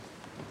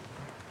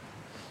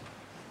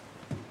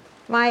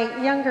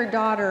My younger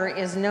daughter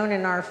is known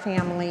in our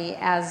family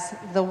as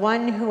the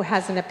one who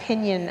has an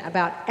opinion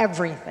about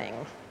everything.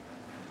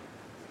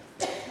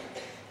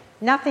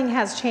 Nothing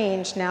has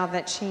changed now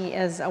that she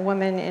is a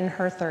woman in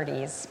her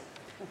 30s.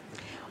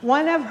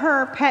 One of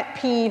her pet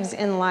peeves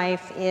in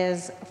life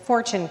is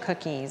fortune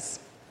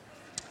cookies.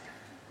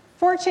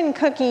 Fortune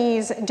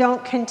cookies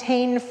don't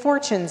contain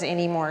fortunes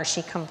anymore,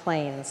 she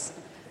complains.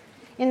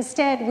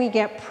 Instead, we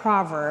get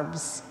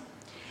proverbs.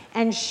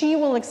 And she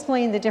will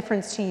explain the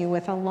difference to you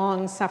with a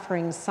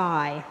long-suffering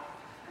sigh.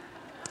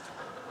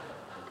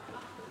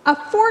 A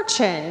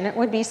fortune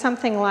would be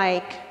something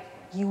like,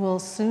 you will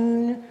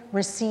soon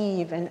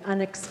receive an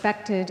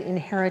unexpected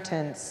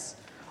inheritance,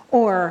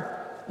 or,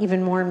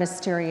 even more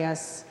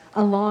mysterious,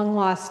 a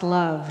long-lost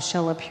love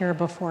shall appear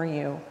before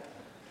you.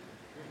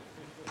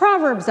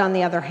 Proverbs, on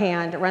the other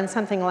hand, run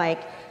something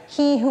like,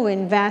 he who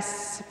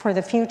invests for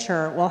the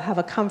future will have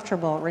a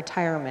comfortable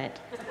retirement.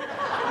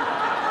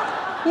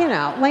 You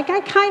know, like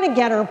I kind of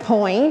get her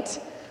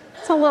point.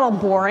 It's a little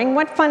boring.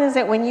 What fun is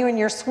it when you and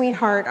your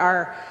sweetheart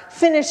are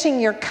finishing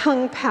your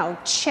Kung Pao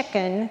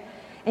chicken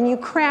and you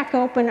crack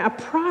open a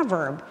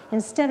proverb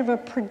instead of a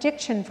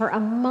prediction for a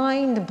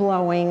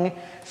mind-blowing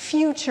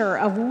future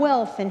of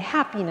wealth and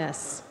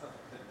happiness?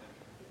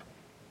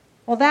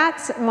 Well,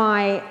 that's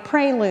my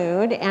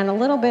prelude and a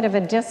little bit of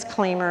a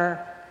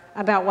disclaimer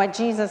about what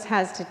Jesus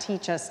has to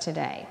teach us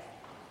today.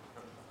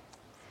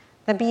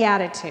 The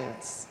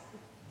Beatitudes.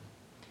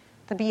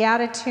 The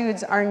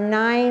Beatitudes are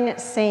 9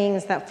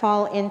 sayings that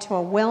fall into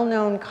a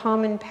well-known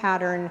common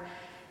pattern.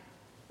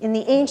 In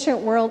the ancient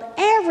world,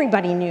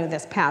 everybody knew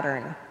this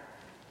pattern.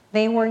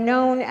 They were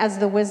known as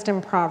the wisdom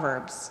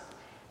proverbs.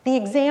 The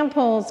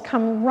examples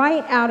come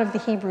right out of the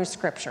Hebrew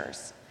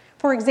scriptures.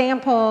 For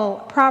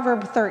example,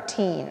 Proverb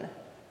 13,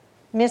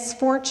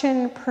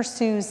 misfortune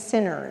pursues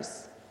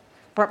sinners,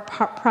 but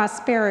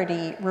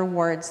prosperity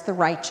rewards the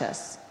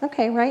righteous.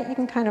 Okay, right? You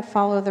can kind of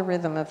follow the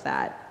rhythm of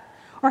that.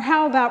 Or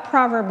how about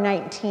Proverb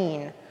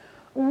 19?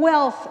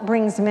 Wealth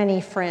brings many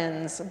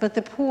friends, but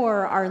the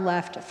poor are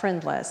left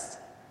friendless.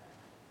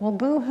 Well,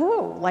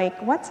 boo-hoo,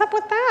 like what's up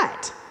with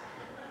that?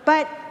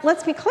 But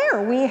let's be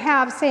clear, we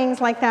have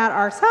sayings like that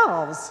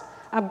ourselves.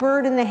 A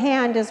bird in the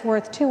hand is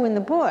worth 2 in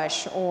the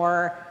bush,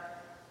 or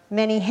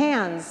many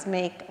hands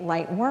make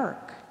light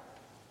work.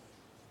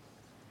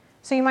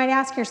 So you might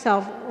ask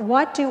yourself,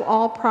 what do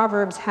all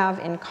Proverbs have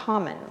in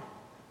common?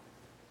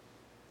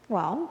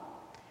 Well,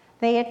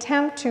 they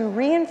attempt to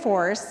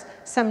reinforce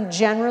some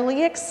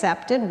generally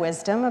accepted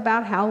wisdom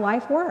about how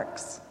life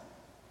works.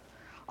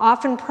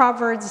 Often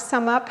Proverbs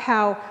sum up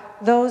how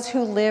those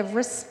who live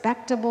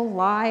respectable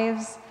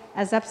lives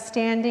as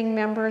upstanding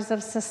members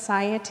of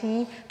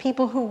society,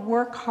 people who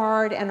work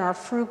hard and are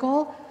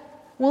frugal,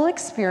 will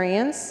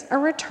experience a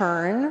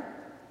return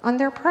on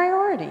their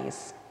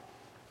priorities.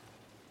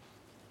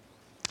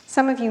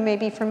 Some of you may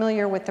be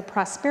familiar with the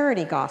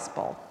prosperity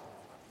gospel.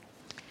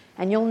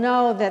 And you'll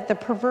know that the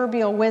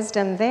proverbial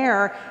wisdom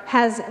there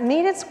has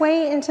made its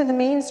way into the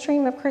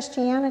mainstream of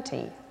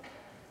Christianity.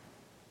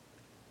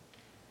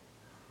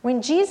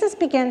 When Jesus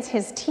begins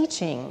his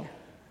teaching,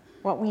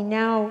 what we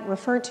now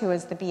refer to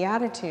as the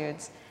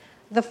Beatitudes,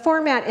 the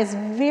format is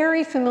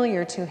very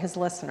familiar to his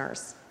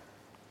listeners.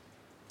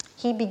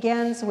 He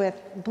begins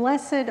with,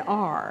 "Blessed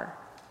are."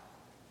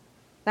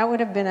 That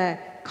would have been a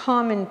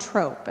common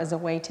trope as a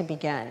way to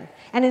begin.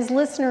 And his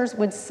listeners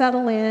would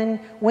settle in,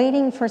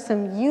 waiting for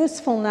some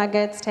useful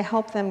nuggets to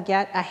help them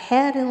get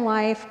ahead in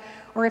life,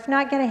 or if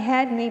not get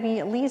ahead, maybe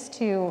at least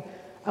to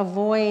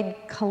avoid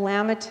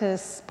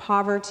calamitous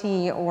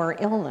poverty or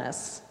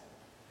illness.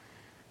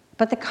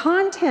 But the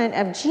content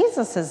of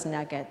Jesus's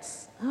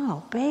nuggets,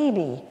 oh,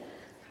 baby.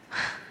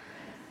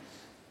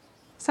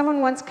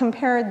 Someone once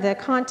compared the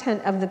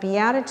content of the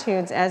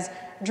Beatitudes as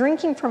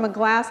drinking from a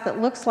glass that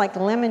looks like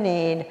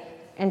lemonade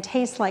and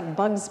tastes like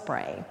bug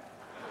spray.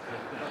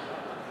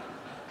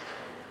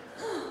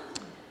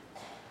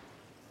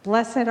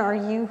 Blessed are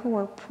you who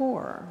are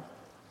poor.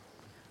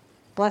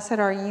 Blessed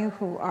are you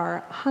who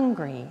are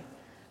hungry.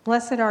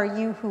 Blessed are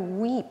you who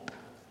weep.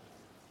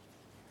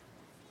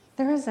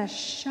 There is a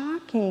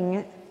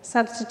shocking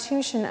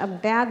substitution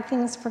of bad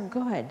things for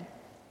good,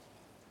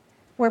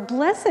 where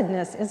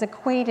blessedness is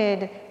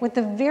equated with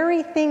the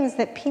very things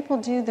that people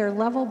do their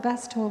level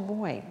best to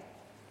avoid: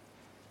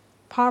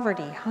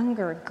 poverty,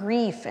 hunger,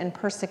 grief, and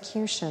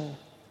persecution.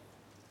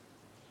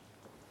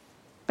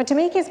 But to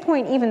make his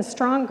point even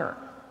stronger,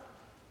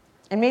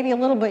 and maybe a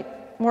little bit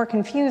more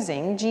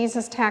confusing,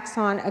 Jesus tacks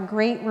on a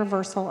great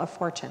reversal of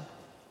fortune.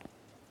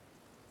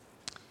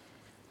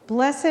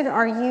 Blessed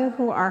are you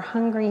who are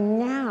hungry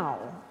now,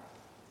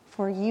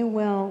 for you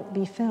will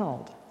be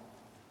filled.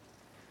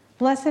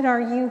 Blessed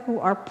are you who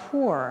are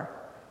poor,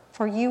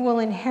 for you will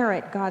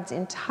inherit God's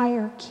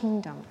entire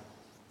kingdom.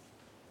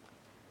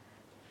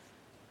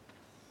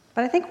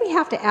 But I think we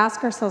have to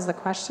ask ourselves the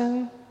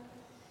question,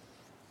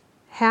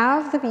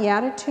 have the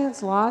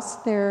Beatitudes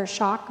lost their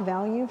shock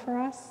value for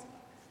us?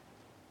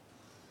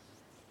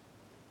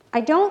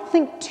 I don't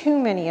think too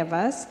many of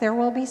us, there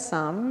will be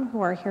some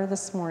who are here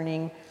this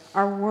morning,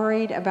 are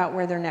worried about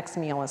where their next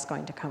meal is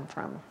going to come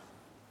from.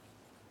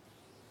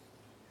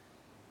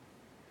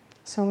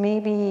 So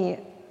maybe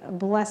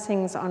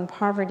blessings on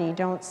poverty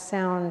don't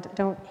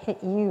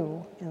hit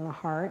you in the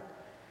heart.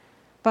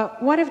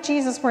 But what if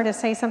Jesus were to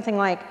say something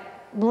like,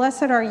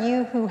 "Blessed are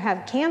you who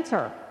have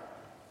cancer,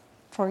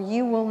 for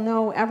you will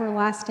know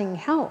everlasting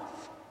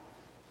health."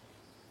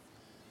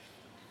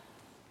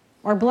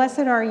 Or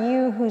blessed are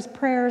you whose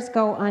prayers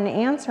go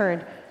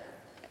unanswered,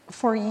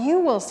 for you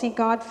will see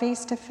God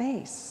face to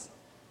face.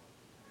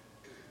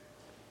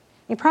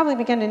 You probably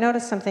begin to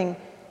notice something.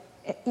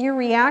 Your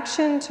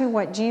reaction to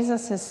what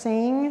Jesus is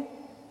saying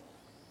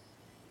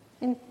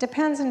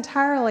depends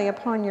entirely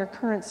upon your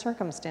current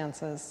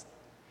circumstances.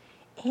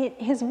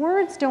 His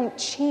words don't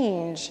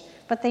change,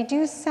 but they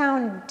do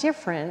sound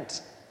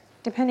different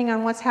depending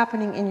on what's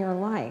happening in your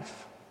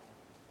life.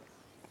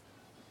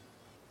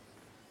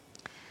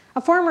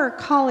 A former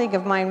colleague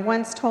of mine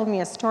once told me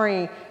a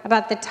story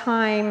about the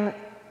time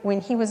when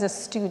he was a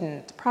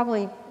student,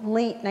 probably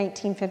late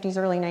 1950s,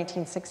 early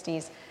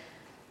 1960s,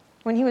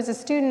 when he was a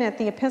student at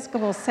the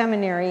Episcopal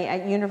Seminary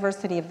at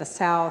University of the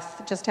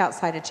South, just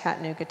outside of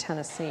Chattanooga,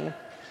 Tennessee.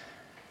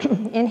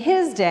 In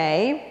his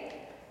day,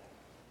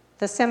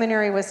 the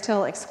seminary was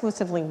still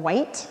exclusively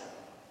white.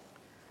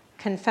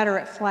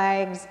 Confederate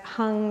flags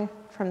hung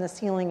from the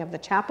ceiling of the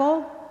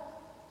chapel.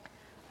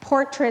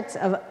 Portraits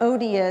of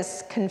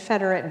odious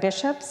Confederate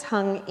bishops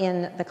hung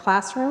in the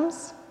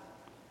classrooms.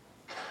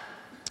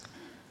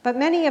 But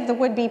many of the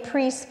would-be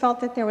priests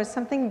felt that there was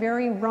something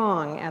very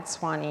wrong at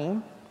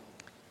Sewanee.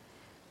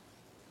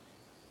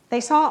 They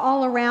saw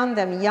all around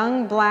them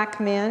young black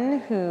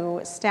men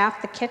who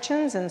staffed the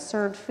kitchens and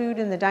served food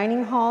in the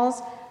dining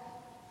halls,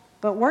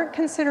 but weren't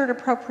considered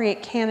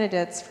appropriate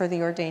candidates for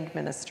the ordained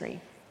ministry.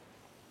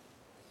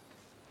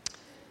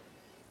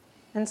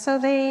 And so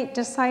they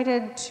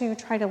decided to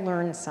try to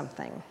learn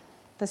something.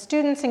 The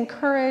students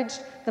encouraged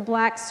the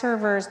black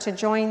servers to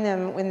join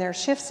them when their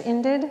shifts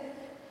ended,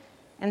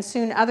 and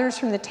soon others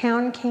from the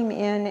town came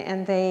in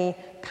and they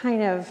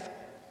kind of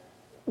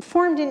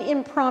formed an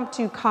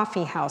impromptu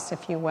coffee house,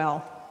 if you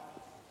will.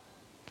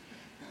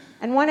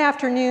 And one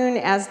afternoon,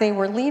 as they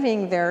were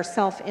leaving their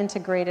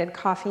self-integrated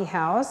coffee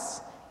house,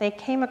 they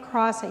came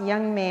across a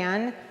young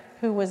man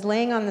who was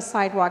laying on the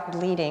sidewalk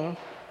bleeding.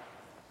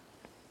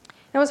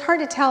 It was hard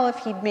to tell if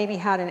he'd maybe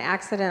had an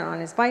accident on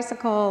his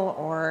bicycle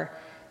or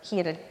he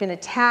had been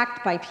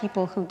attacked by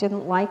people who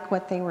didn't like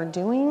what they were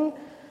doing.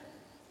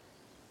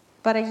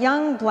 But a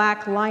young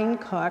black line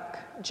cook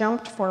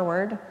jumped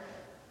forward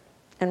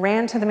and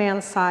ran to the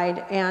man's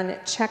side and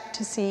checked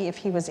to see if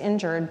he was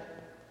injured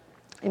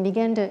and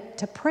began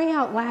to pray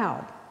out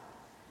loud.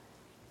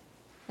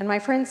 And my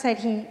friend said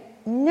he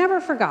never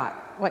forgot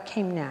what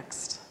came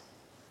next.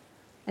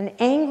 An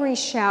angry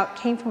shout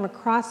came from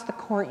across the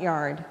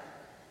courtyard,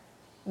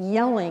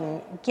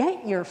 yelling,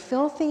 "Get your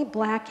filthy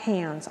black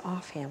hands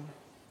off him."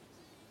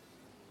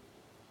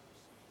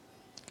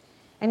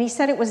 And he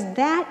said it was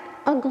that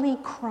ugly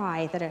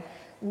cry that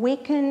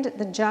awakened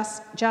the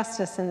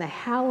justice in the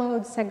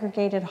hallowed,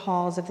 segregated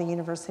halls of the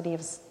University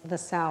of the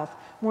South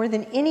more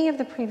than any of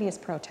the previous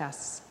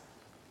protests.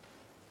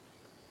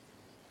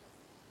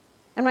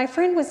 And my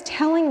friend was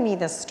telling me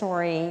this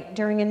story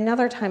during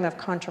another time of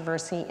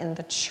controversy in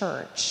the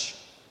church,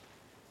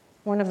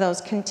 one of those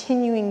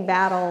continuing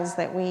battles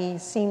that we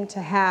seem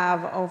to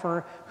have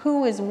over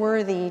who is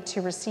worthy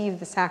to receive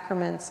the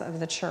sacraments of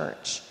the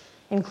church,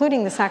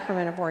 including the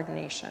sacrament of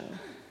ordination.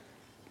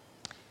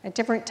 At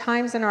different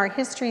times in our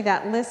history,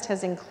 that list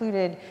has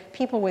included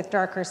people with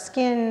darker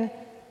skin,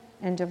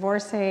 and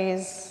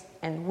divorcees,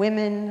 and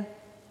women,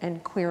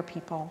 and queer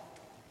people.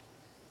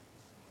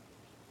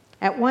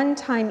 At one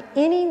time,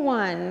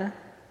 anyone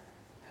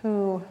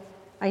who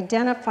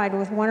identified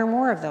with one or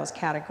more of those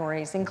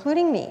categories,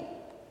 including me,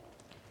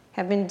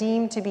 have been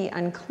deemed to be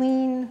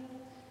unclean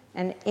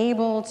and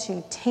able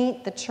to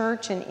taint the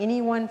church and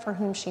anyone for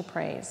whom she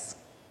prays.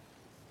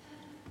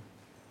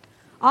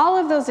 All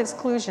of those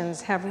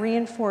exclusions have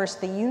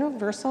reinforced the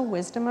universal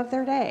wisdom of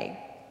their day,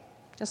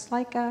 just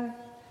like a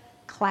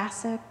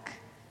classic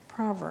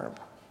proverb.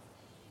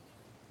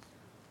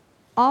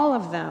 All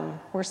of them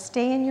were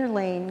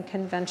stay-in-your-lane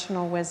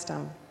conventional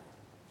wisdom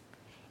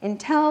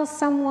until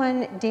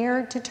someone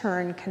dared to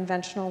turn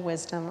conventional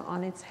wisdom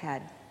on its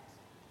head.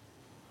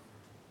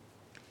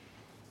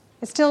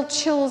 It still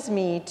chills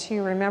me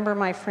to remember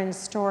my friend's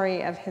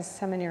story of his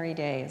seminary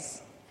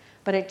days,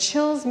 but it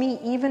chills me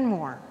even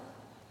more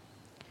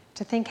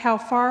to think how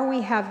far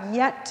we have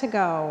yet to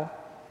go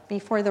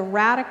before the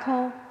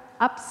radical,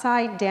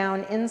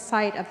 upside-down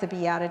insight of the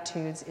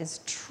Beatitudes is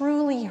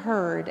truly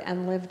heard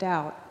and lived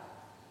out.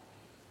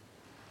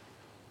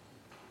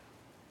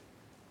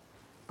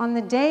 On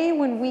the day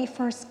when we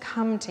first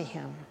come to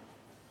him,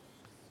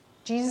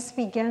 Jesus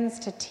begins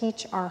to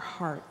teach our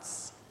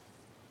hearts.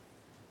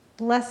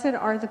 Blessed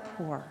are the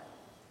poor,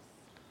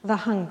 the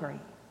hungry,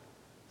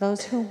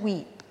 those who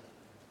weep,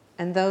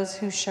 and those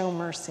who show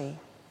mercy.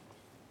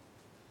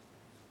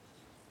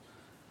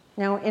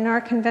 Now, in our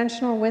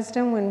conventional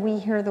wisdom, when we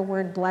hear the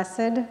word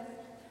blessed,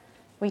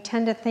 we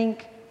tend to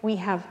think we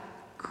have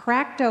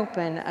cracked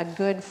open a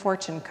good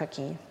fortune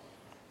cookie.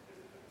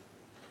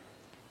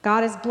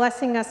 God is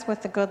blessing us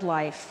with the good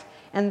life.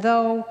 And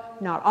though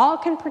not all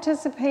can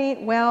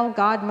participate, well,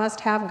 God must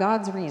have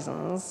God's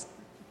reasons.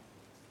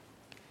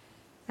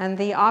 And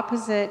the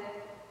opposite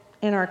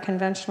in our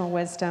conventional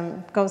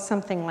wisdom goes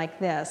something like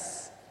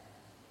this.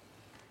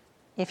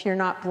 If you're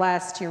not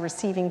blessed, you're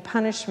receiving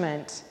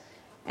punishment.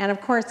 And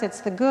of course,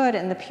 it's the good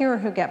and the pure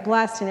who get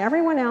blessed, and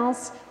everyone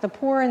else, the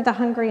poor and the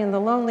hungry and the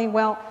lonely,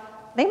 well,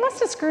 they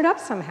must have screwed up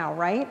somehow,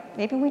 right?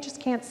 Maybe we just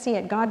can't see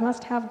it. God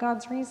must have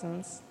God's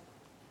reasons.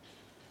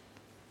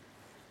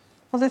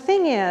 Well, the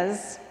thing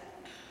is,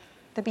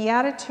 the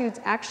Beatitudes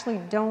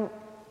actually don't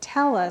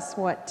tell us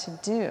what to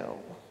do.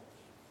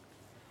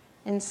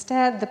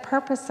 Instead, the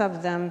purpose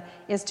of them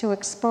is to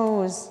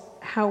expose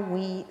how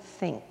we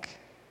think,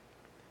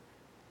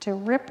 to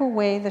rip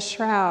away the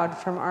shroud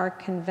from our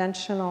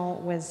conventional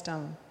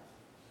wisdom.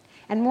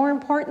 And more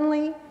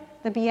importantly,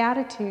 the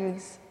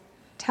Beatitudes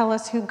tell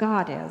us who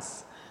God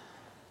is.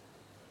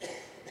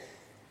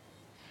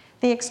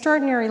 The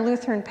extraordinary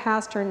Lutheran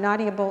pastor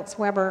Nadia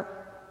Bolz-Weber,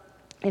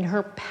 in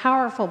her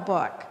powerful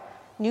book,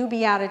 New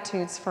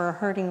Beatitudes for a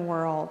Hurting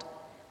World,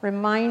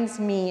 reminds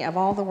me of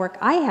all the work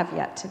I have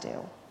yet to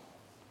do.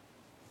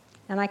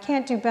 And I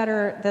can't do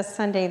better this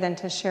Sunday than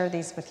to share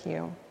these with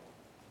you.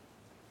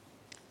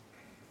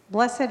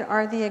 Blessed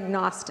are the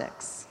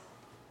agnostics.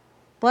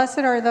 Blessed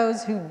are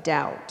those who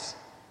doubt,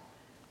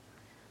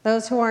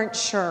 those who aren't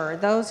sure,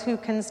 those who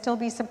can still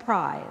be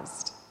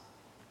surprised.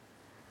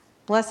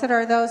 Blessed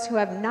are those who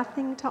have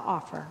nothing to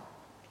offer.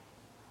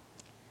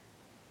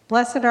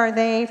 Blessed are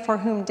they for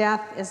whom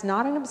death is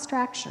not an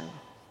abstraction.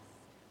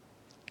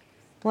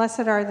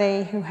 Blessed are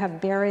they who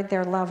have buried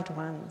their loved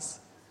ones,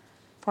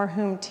 for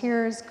whom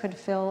tears could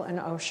fill an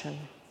ocean.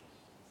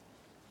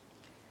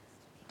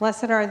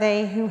 Blessed are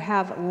they who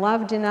have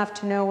loved enough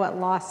to know what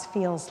loss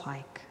feels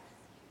like.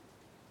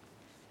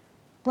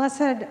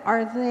 Blessed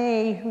are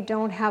they who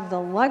don't have the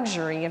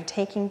luxury of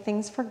taking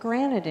things for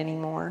granted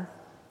anymore.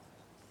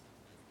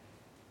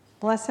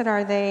 Blessed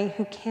are they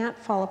who can't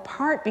fall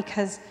apart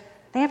because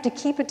they have to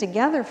keep it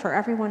together for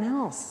everyone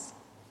else.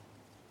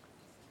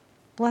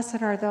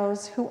 Blessed are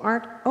those who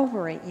aren't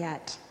over it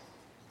yet.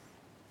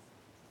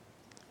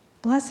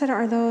 Blessed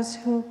are those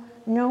who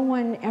no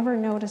one ever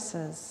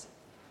notices.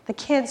 The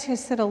kids who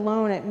sit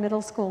alone at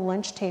middle school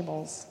lunch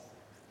tables.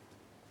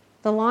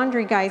 The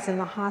laundry guys in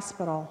the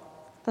hospital.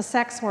 The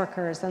sex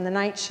workers and the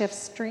night shift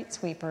street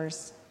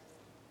sweepers.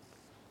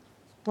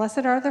 Blessed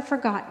are the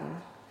forgotten.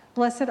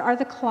 Blessed are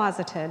the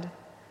closeted.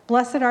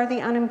 Blessed are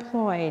the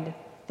unemployed,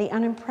 the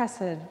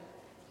unimpressed,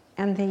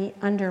 and the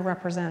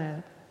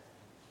underrepresented.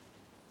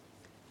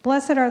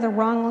 Blessed are the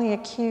wrongly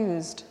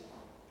accused,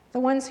 the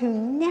ones who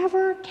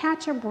never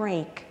catch a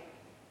break,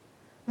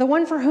 the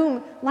one for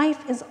whom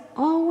life is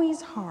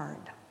always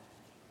hard.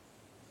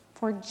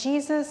 For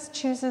Jesus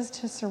chooses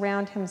to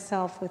surround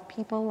himself with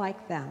people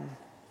like them.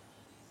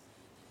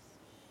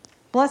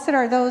 Blessed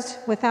are those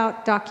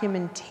without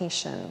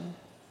documentation.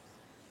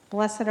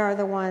 Blessed are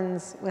the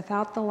ones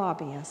without the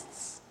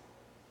lobbyists.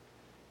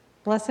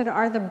 Blessed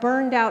are the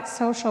burned out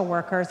social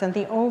workers and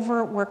the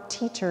overworked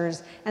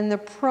teachers and the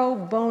pro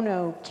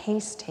bono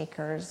case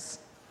takers.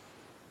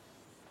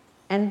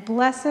 And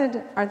blessed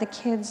are the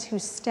kids who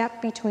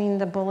step between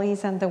the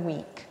bullies and the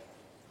weak.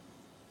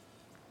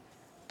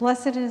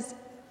 Blessed is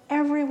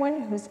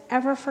everyone who's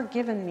ever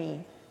forgiven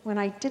me when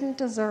I didn't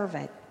deserve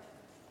it.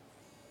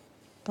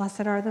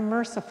 Blessed are the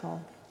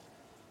merciful,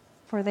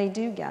 for they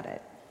do get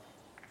it.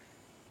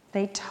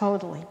 They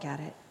totally get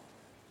it.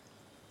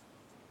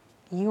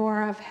 You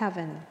are of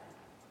heaven,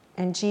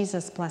 and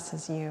Jesus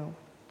blesses you.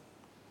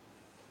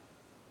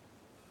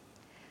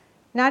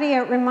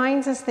 Nadia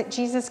reminds us that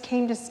Jesus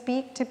came to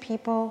speak to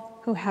people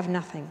who have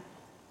nothing.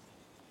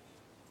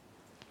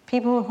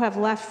 People who have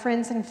left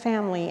friends and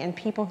family, and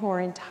people who are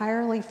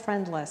entirely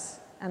friendless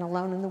and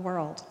alone in the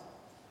world.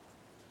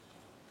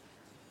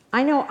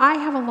 I know I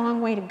have a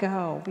long way to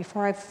go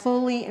before I've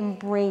fully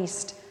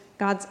embraced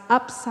God's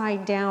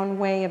upside-down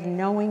way of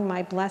knowing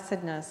my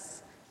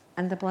blessedness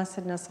and the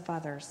blessedness of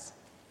others.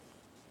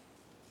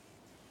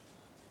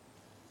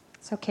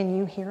 So can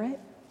you hear it?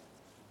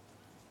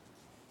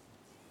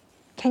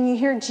 Can you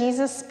hear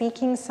Jesus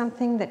speaking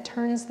something that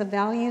turns the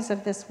values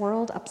of this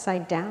world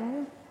upside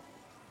down?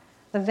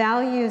 The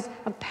values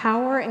of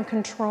power and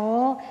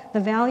control, the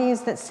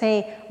values that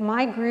say,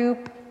 my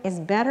group is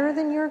better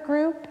than your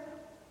group,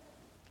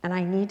 and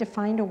I need to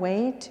find a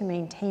way to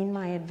maintain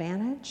my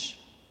advantage.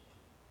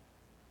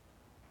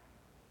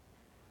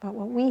 But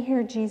what we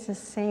hear Jesus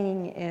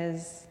saying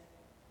is,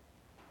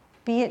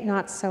 be it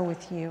not so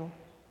with you.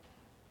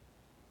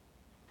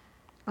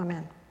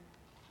 Amen.